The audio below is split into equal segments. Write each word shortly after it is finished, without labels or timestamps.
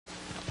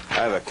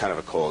I have a kind of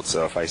a cold,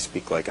 so if I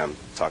speak like I'm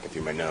talking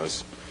through my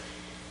nose,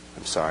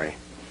 I'm sorry.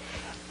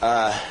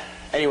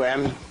 Anyway,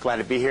 I'm glad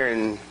to be here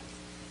in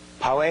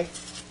Poway.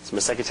 It's my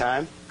second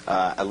time.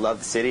 I love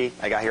the city.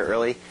 I got here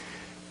early.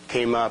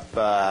 Came up,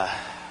 where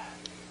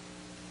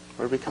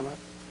did we come up?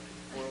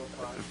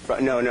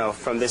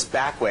 From this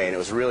back way, and it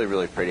was really,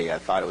 really pretty. I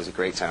thought it was a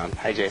great town.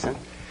 Hi, Jason.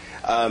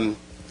 I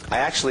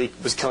actually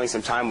was killing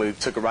some time. We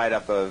took a ride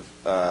up of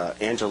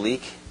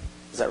Angelique.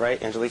 Is that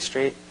right? Angelique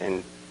Street?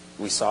 And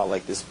we saw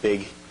like this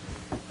big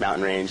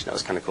mountain range. That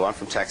was kind of cool. I'm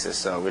from Texas,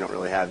 so we don't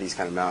really have these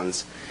kind of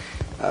mountains.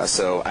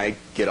 So I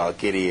get all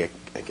giddy,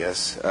 I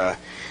guess.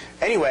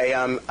 Anyway,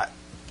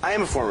 I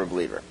am a former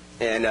believer,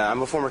 and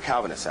I'm a former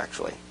Calvinist,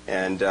 actually.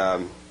 And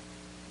I'm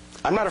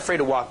not afraid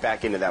to walk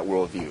back into that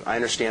worldview. I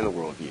understand the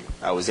worldview.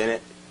 I was in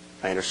it.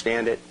 I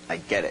understand it. I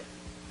get it.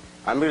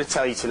 I'm going to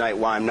tell you tonight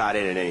why I'm not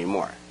in it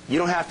anymore. You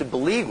don't have to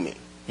believe me.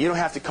 You don't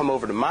have to come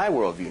over to my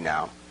worldview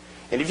now.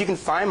 And if you can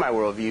find my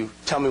worldview,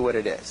 tell me what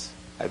it is.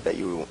 I bet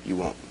you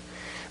won't.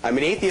 I'm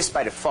an atheist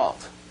by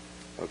default.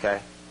 Okay?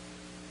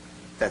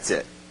 That's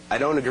it. I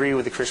don't agree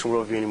with the Christian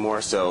worldview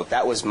anymore, so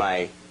that was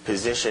my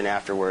position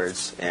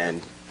afterwards,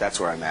 and that's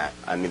where I'm at.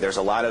 I mean, there's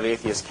a lot of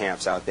atheist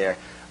camps out there.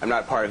 I'm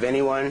not part of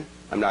anyone.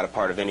 I'm not a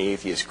part of any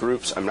atheist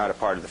groups. I'm not a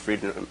part of the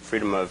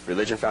Freedom of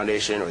Religion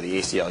Foundation or the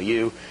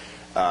ACLU.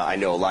 I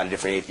know a lot of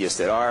different atheists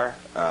that are.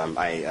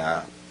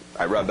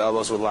 I rub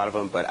elbows with a lot of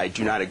them, but I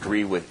do not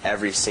agree with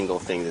every single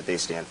thing that they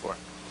stand for.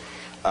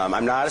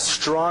 I'm not a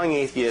strong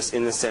atheist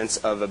in the sense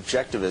of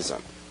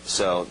objectivism.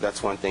 So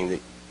that's one thing that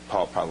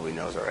Paul probably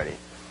knows already.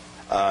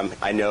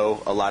 I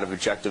know a lot of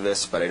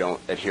objectivists, but I don't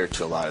adhere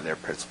to a lot of their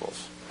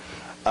principles.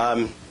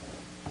 And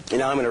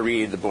now I'm going to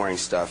read the boring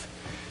stuff.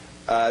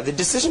 The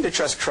decision to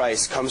trust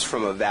Christ comes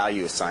from a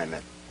value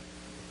assignment,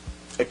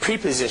 a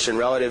preposition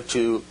relative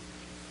to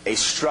a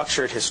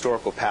structured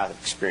historical path of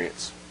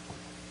experience.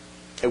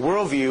 A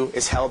worldview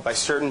is held by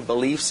certain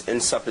beliefs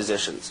and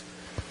suppositions.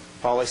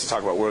 Paul likes to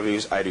talk about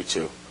worldviews. I do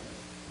too.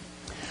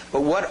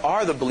 But what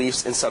are the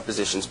beliefs and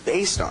suppositions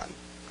based on?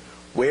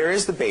 Where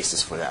is the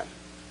basis for them?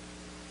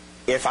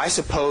 If I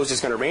suppose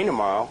it's going to rain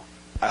tomorrow,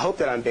 I hope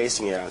that I'm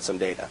basing it on some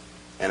data,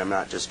 and I'm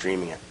not just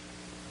dreaming it.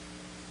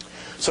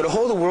 So to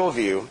hold a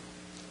worldview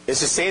is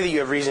to say that you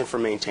have reason for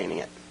maintaining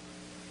it.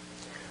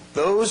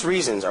 Those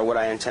reasons are what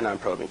I intend on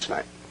probing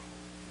tonight.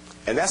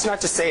 And that's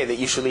not to say that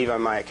you should leave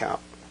on my account,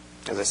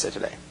 as I said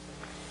today.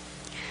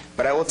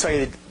 But I will tell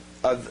you,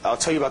 I'll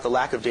tell you about the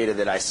lack of data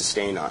that I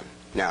sustain on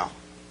now.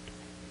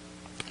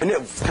 Isn't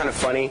it kind of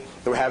funny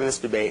that we're having this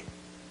debate?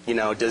 You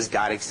know, does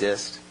God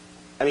exist?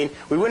 I mean,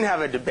 we wouldn't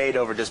have a debate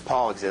over does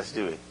Paul exist,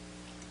 do we?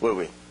 Would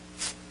we?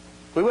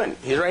 We wouldn't.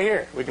 He's right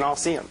here. We can all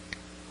see him.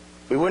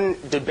 We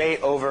wouldn't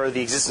debate over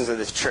the existence of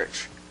this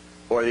church,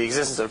 or the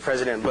existence of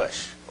President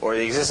Bush, or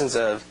the existence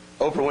of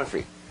Oprah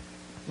Winfrey.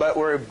 But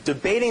we're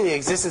debating the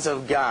existence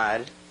of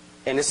God,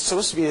 and it's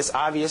supposed to be this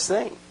obvious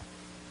thing.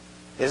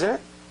 Isn't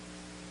it?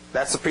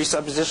 That's the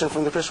presupposition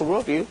from the Christian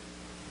worldview.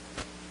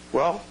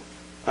 Well,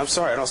 I'm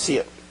sorry, I don't see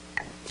it.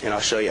 And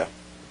I'll show you.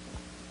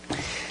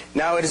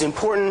 Now, it is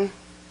important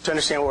to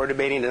understand what we're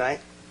debating tonight.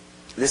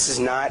 This is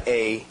not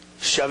a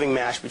shoving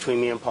match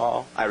between me and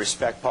Paul. I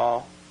respect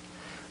Paul.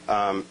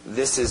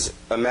 This is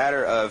a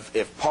matter of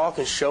if Paul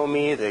can show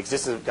me the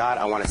existence of God,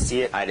 I want to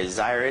see it, I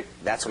desire it.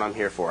 That's what I'm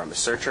here for. I'm a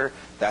searcher.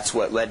 That's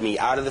what led me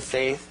out of the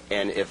faith.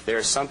 And if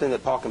there's something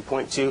that Paul can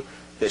point to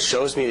that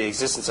shows me the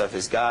existence of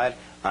his God,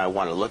 I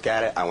want to look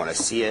at it, I want to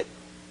see it,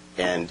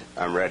 and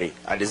I'm ready.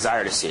 I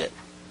desire to see it.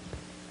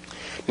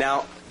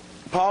 Now,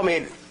 Paul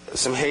made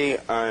some hay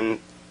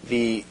on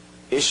the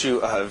issue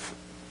of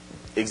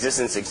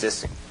existence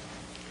existing.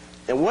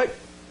 And what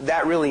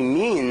that really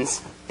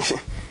means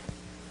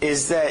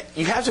is that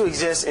you have to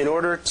exist in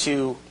order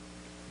to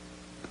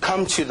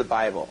come to the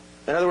Bible.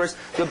 In other words,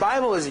 the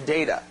Bible is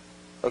data.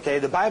 Okay?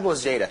 The Bible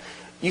is data.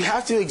 You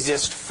have to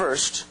exist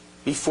first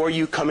before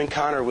you come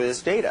encounter with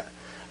this data.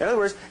 In other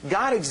words,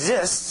 God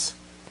exists,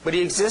 but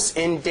he exists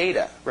in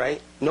data,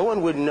 right? No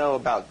one would know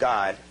about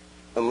God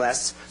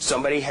unless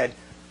somebody had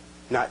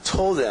not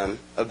told them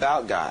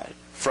about God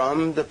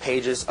from the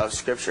pages of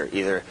Scripture,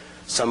 either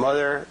some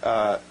other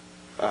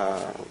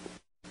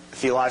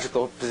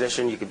theological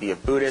position, you could be a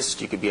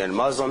Buddhist, you could be a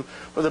Muslim.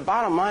 Well, the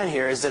bottom line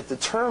here is that the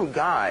term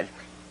God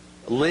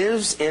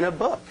lives in a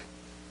book.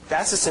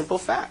 That's a simple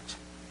fact.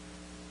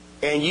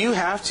 And you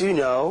have to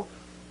know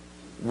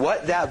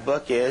what that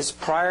book is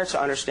prior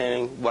to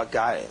understanding what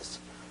God is.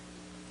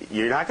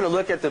 You're not going to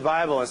look at the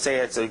Bible and say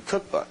it's a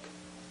cookbook.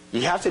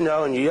 You have to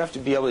know, and you have to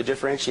be able to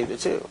differentiate the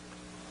two.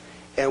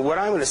 And what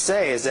I'm going to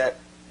say is that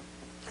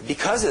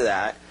because of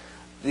that,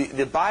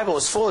 the Bible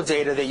is full of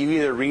data that you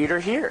either read or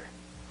hear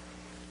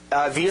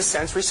via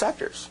sense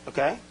receptors,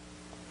 okay?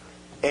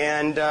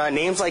 And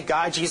names like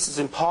God, Jesus,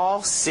 and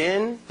Paul,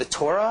 sin, the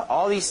Torah,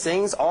 all these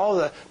things, all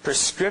the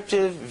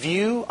prescriptive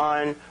view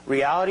on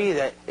reality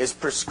that is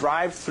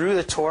prescribed through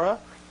the Torah,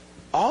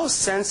 all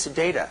sense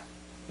data.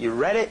 You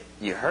read it,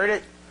 you heard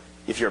it.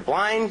 If you're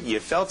blind, you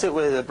felt it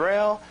with the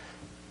braille,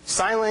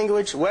 sign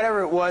language,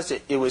 whatever it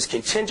was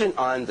contingent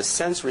on the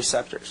sense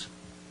receptors.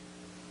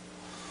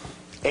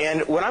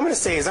 And what I'm going to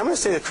say is, I'm going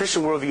to say the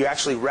Christian worldview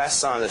actually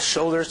rests on the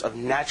shoulders of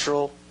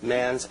natural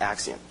man's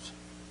axioms.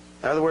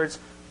 In other words,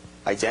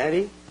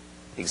 identity,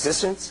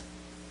 existence,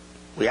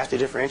 we have to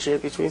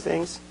differentiate between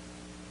things.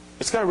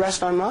 It's going to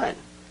rest on mine.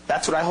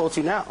 That's what I hold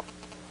to now.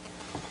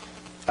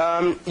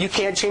 You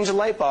can't change a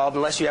light bulb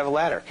unless you have a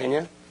ladder, can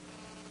you?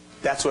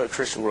 That's what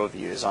Christian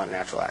worldview is, on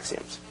natural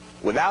axioms.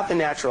 Without the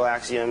natural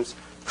axioms,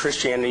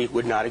 Christianity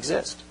would not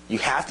exist. You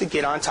have to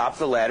get on top of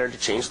the ladder to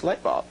change the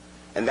light bulb.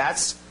 And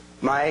that's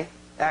my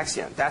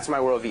axiom. That's my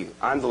worldview.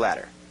 I'm the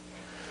ladder.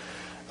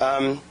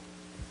 The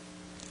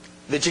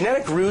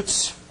genetic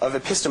roots of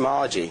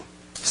epistemology,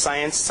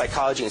 science,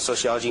 psychology, and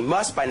sociology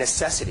must, by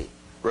necessity,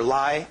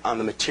 rely on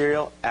the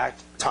material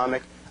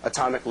atomic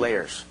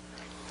layers.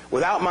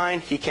 Without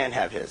mine, he can't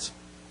have his.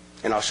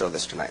 And I'll show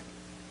this tonight.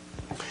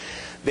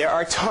 There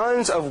are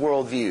tons of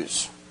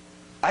worldviews.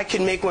 I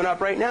can make one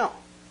up right now.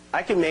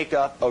 I can make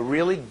up a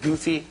really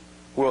goofy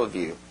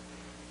worldview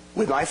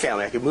with my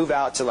family. I could move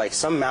out to like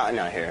some mountain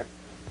out here,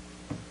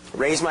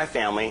 raise my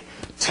family,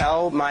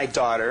 tell my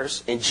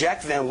daughters,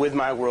 inject them with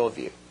my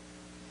worldview.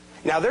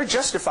 Now, they're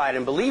justified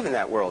in believing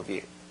that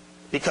worldview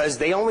because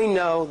they only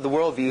know the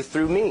worldview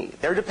through me.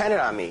 They're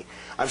dependent on me.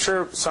 I'm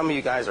sure some of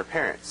you guys are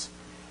parents.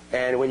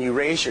 And when you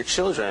raise your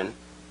children,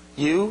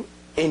 you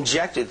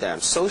injected them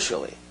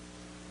socially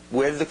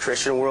with the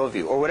Christian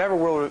worldview, or whatever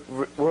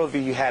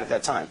worldview you had at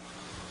that time.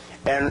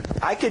 And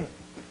I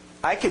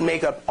could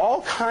make up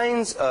all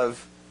kinds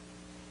of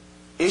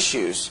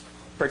issues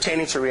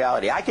pertaining to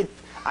reality. I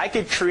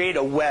could create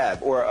a web,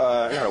 or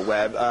not a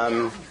web.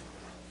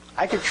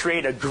 I could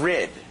create a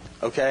grid.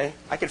 Okay,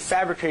 I could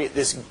fabricate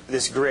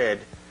this grid.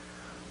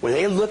 When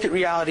they look at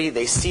reality,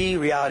 they see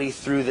reality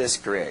through this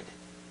grid,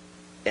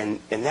 and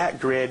that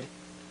grid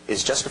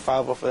is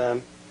justifiable for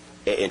them.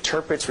 It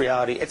interprets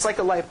reality. It's like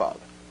a light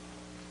bulb.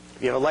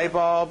 You have a light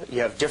bulb,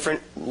 you have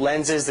different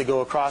lenses that go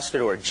across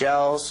it, or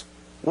gels.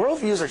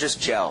 Worldviews are just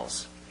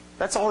gels.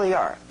 That's all they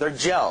are. They're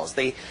gels.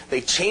 They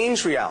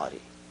change reality.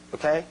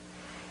 Okay?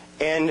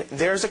 And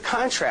there's a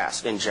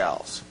contrast in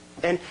gels.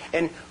 And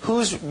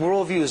whose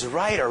worldview is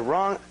right or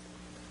wrong?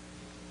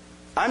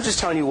 I'm just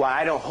telling you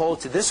why I don't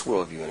hold to this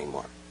worldview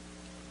anymore.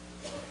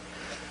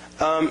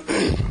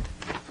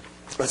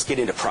 Let's get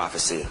into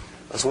prophecy.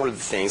 That's one of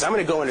the things. I'm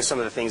going to go into some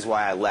of the things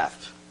why I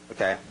left.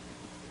 Okay?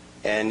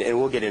 And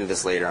we'll get into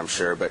this later, I'm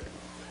sure. But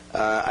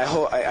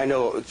I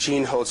know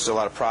Gene holds to a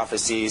lot of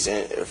prophecies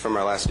from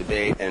our last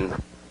debate, and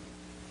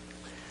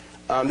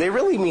they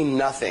really mean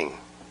nothing.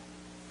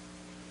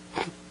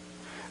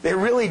 They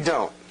really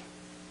don't.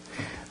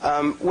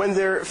 When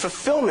their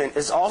fulfillment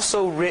is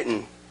also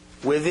written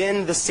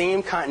within the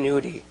same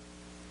continuity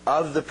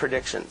of the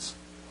predictions.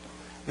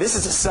 This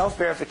is a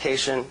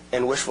self-verification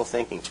and wishful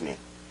thinking to me.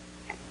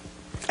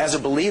 As a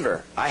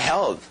believer, I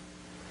held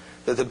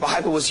that the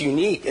Bible was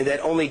unique and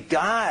that only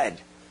God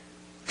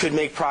could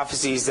make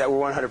prophecies that were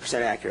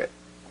 100% accurate.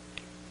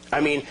 I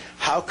mean,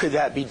 how could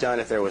that be done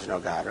if there was no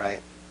God,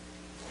 right?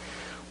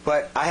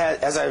 But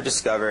as I've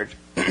discovered,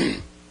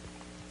 and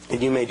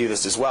you may do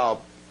this as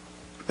well,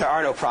 there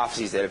are no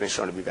prophecies that have been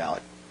shown to be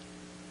valid.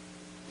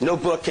 No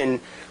book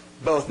can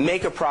both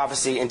make a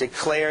prophecy and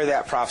declare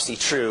that prophecy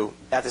true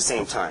at the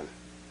same time.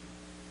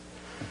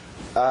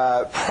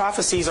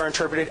 Prophecies are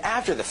interpreted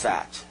after the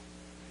fact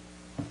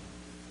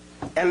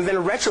and then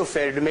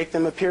retrofitted to make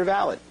them appear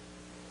valid.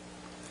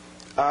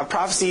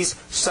 Prophecies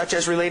such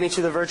as relating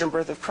to the virgin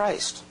birth of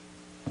Christ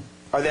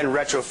are then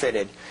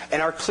retrofitted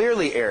and are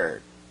clearly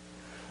errored.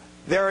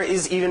 There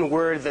is even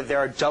word that there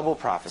are double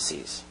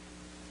prophecies.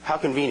 How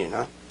convenient,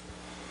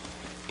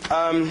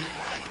 huh?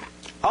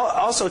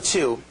 Also,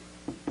 too,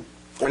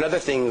 another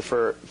thing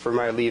for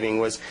my leaving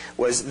was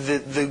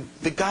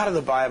the God of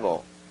the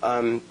Bible.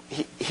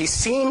 He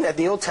seemed, at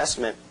the Old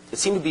Testament, it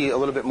seemed to be a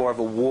little bit more of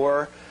a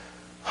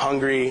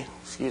war-hungry,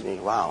 excuse me,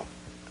 wow.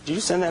 Did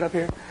you send that up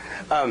here?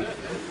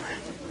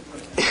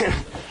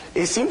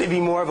 It seemed to be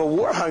more of a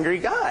war-hungry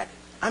God.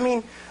 I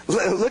mean,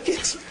 look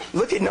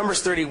at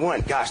Numbers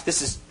 31. Gosh,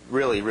 this is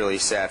really, really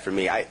sad for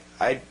me. I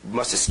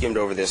must have skimmed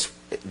over this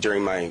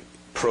during my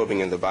probing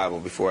in the Bible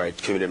before I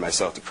committed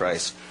myself to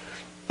Christ.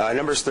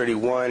 Numbers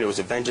 31, it was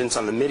a vengeance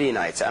on the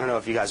Midianites. I don't know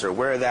if you guys are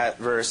aware of that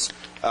verse.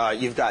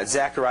 You've got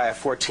Zechariah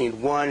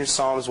 14:1,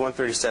 Psalms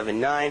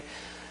 137:9.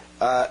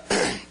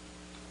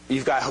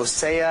 You've got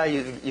Hosea.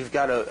 You've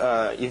got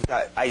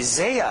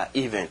Isaiah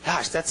even.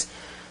 Gosh, that's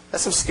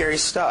some scary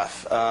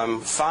stuff.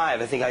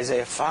 5, I think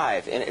Isaiah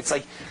 5, and it's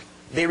like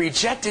they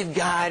rejected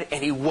God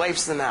and He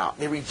wipes them out.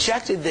 They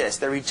rejected this.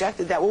 They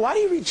rejected that. Well, why do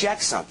you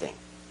reject something?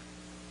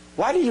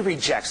 Why do you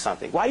reject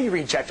something? Why do you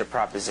reject a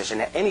proposition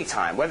at any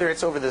time? Whether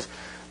it's over the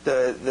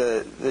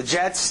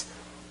Jets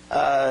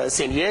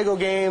San Diego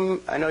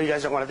game. I know you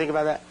guys don't want to think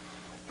about that.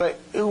 But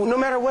no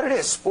matter what it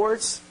is,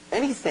 sports,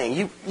 anything,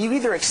 you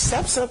either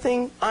accept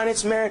something on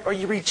its merit or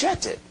you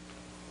reject it.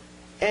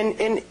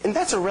 And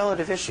that's a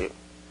relative issue.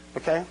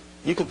 Okay?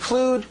 You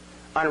conclude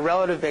on a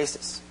relative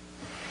basis.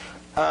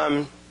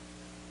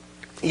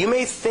 You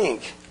may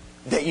think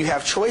that you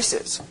have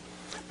choices,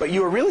 but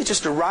you are really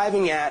just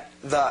arriving at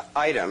the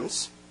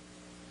items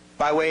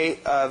by way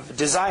of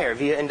desire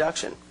via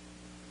induction.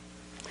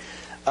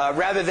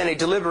 Rather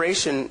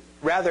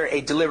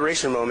a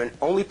deliberation moment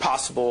only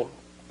possible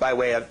by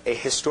way of a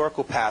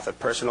historical path of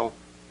personal,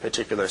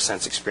 particular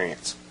sense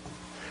experience.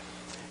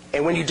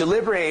 And when you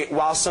deliberate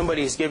while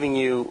somebody is giving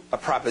you a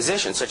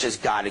proposition, such as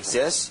God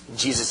exists,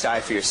 Jesus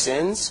died for your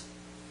sins,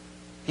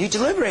 you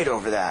deliberate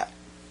over that.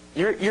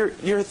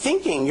 You're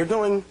thinking, you're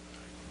going,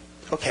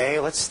 okay,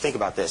 let's think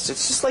about this.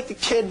 It's just like the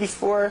kid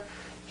before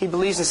he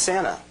believes in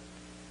Santa.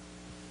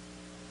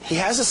 He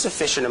has a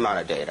sufficient amount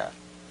of data.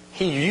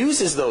 He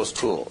uses those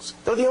tools.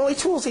 They're the only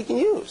tools he can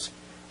use.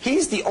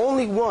 He's the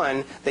only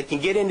one that can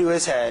get into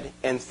his head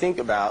and think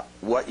about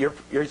what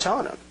you're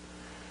telling him.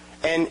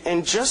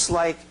 And just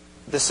like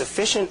the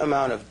sufficient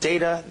amount of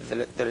data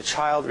that a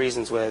child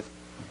reasons with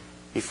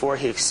before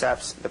he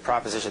accepts the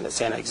proposition that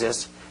Santa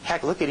exists,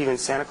 heck, look at even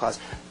Santa Claus.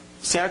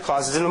 Santa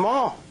Claus is in the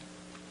mall.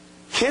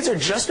 Kids are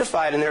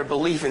justified in their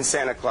belief in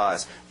Santa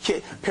Claus.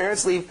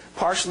 Parents leave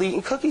partially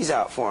eaten cookies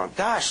out for them.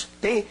 Gosh,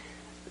 they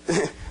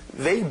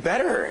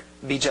better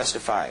be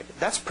justified.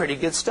 That's pretty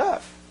good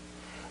stuff.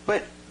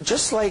 But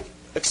just like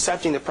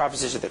accepting the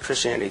proposition that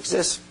Christianity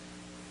exists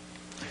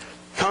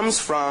comes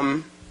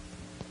from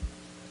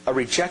a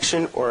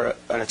rejection or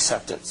an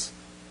acceptance.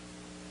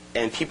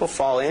 And people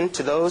fall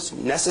into those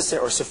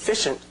necessary or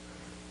sufficient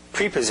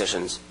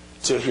prepositions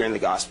to hearing the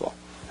gospel.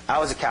 I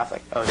was a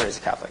Catholic. I was raised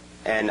a Catholic.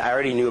 And I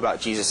already knew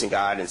about Jesus and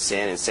God and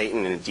sin and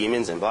Satan and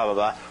demons and blah, blah,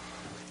 blah.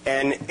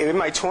 And in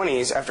my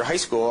 20s, after high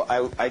school,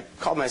 I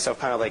called myself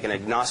kind of like an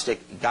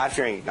agnostic,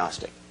 God-fearing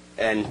agnostic.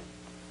 And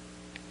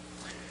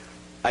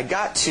I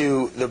got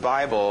to the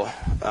Bible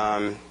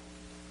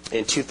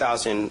in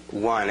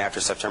 2001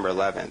 after September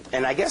 11th.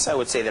 And I guess I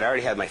would say that I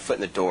already had my foot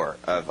in the door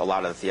of a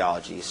lot of the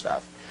theology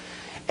stuff.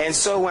 And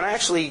so when I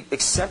actually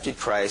accepted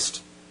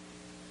Christ,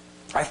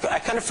 I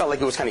kind of felt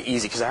like it was kind of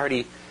easy because I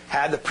already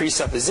had the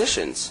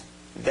presuppositions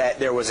that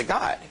there was a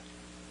God.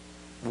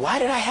 Why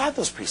did I have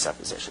those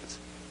presuppositions?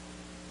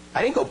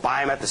 I didn't go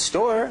buy them at the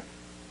store.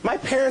 My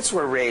parents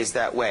were raised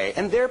that way,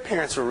 and their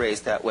parents were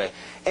raised that way.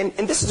 And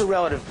this is a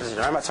relative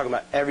position. I'm not talking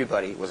about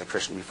everybody was a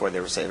Christian before they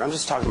were saved. I'm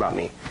just talking about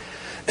me.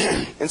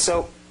 And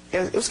so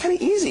it was kind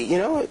of easy, you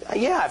know.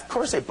 Yeah, of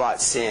course I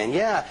bought sin.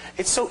 Yeah,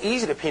 it's so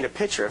easy to paint a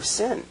picture of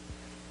sin.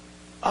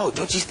 Oh,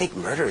 don't you think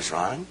murder is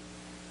wrong?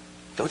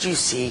 Don't you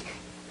see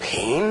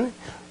pain?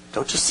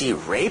 Don't you see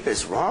rape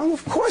is wrong?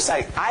 Of course,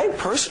 I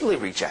personally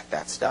reject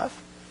that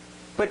stuff.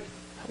 But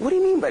what do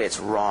you mean by it's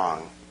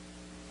wrong?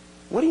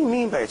 What do you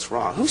mean by it's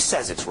wrong? Who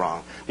says it's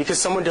wrong?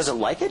 Because someone doesn't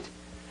like it?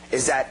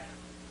 Is that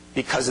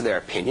because of their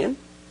opinion?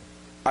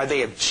 Are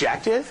they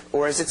objective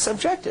or is it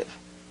subjective?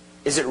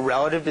 Is it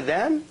relative to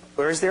them?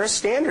 Or is there a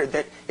standard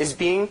that is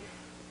being...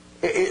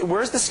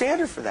 where's the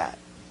standard for that?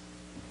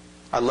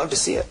 I'd love to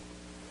see it.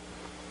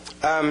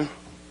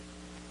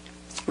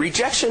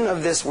 Rejection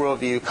of this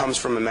worldview comes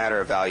from a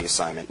matter of value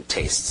assignment and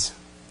tastes.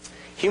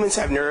 Humans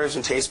have nerves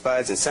and taste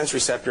buds and sense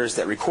receptors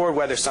that record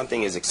whether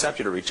something is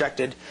accepted or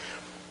rejected.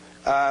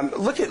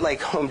 Look at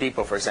like Home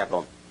Depot, for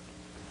example.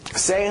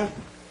 Say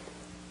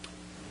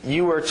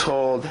you were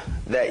told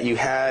that you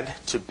had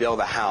to build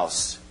a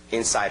house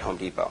inside Home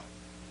Depot.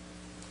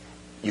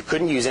 You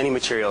couldn't use any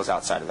materials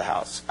outside of the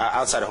house,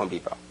 outside of Home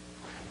Depot.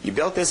 You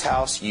built this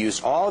house, you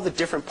used all the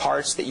different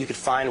parts that you could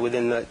find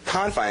within the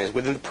confines,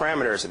 within the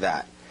parameters of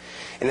that.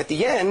 And at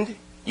the end,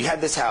 you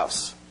had this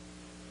house.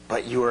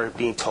 But you were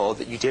being told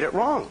that you did it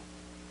wrong.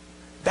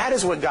 That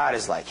is what God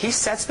is like. He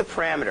sets the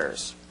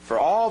parameters for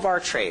all of our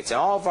traits and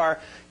all of our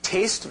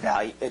taste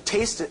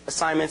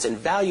assignments and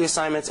value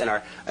assignments and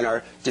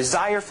our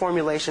desire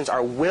formulations,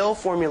 our will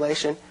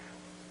formulation.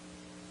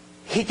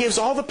 He gives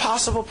all the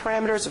possible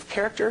parameters of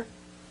character,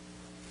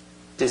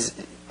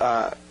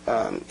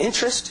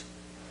 interest,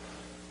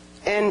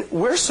 and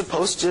we're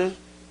supposed to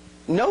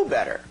know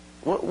better.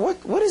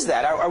 What is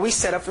that? Are we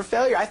set up for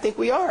failure? I think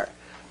we are.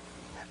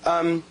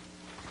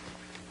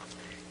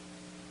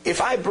 If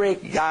I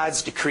break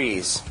God's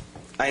decrees,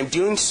 I am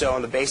doing so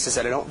on the basis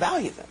that I don't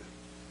value them.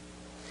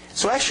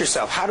 So ask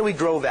yourself, how do we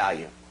grow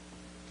value?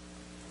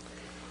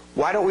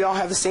 Why don't we all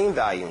have the same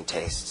value and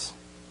tastes?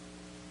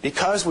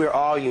 Because we're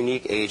all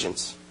unique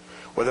agents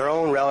with our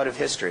own relative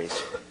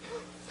histories.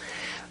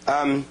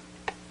 I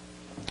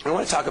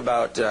want to talk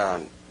about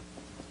an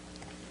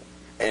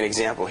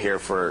example here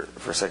for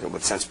a second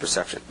with sense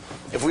perception.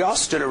 If we all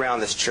stood around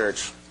this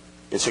church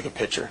and took a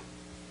picture,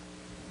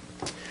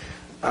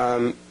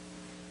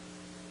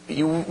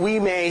 we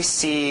may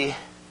see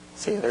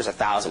there's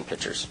 1,000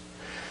 pictures.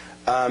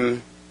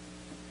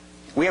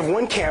 We have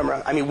one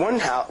camera,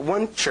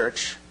 one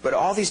church, but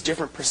all these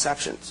different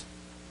perceptions.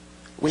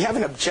 We have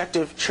an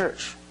objective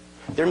church.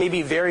 There may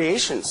be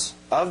variations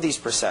of these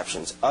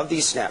perceptions, of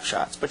these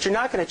snapshots, but you're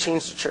not going to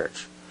change the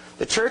church.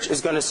 The church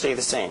is going to stay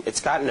the same.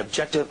 It's got an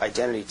objective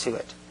identity to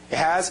it. It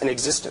has an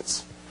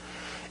existence.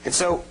 And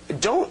so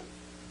don't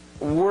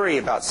worry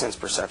about sense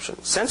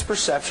perception. Sense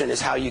perception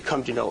is how you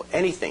come to know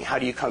anything. How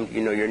do you come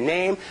to know your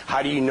name?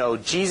 How do you know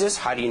Jesus?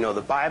 How do you know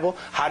the Bible?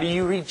 How do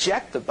you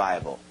reject the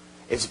Bible?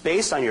 It's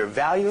based on your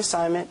value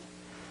assignment,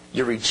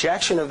 your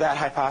rejection of that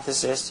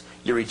hypothesis,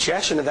 your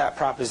rejection of that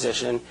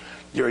proposition,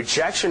 your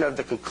rejection of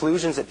the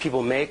conclusions that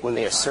people make when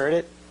they assert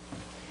it,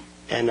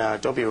 and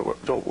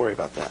don't worry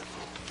about that.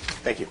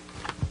 Thank you.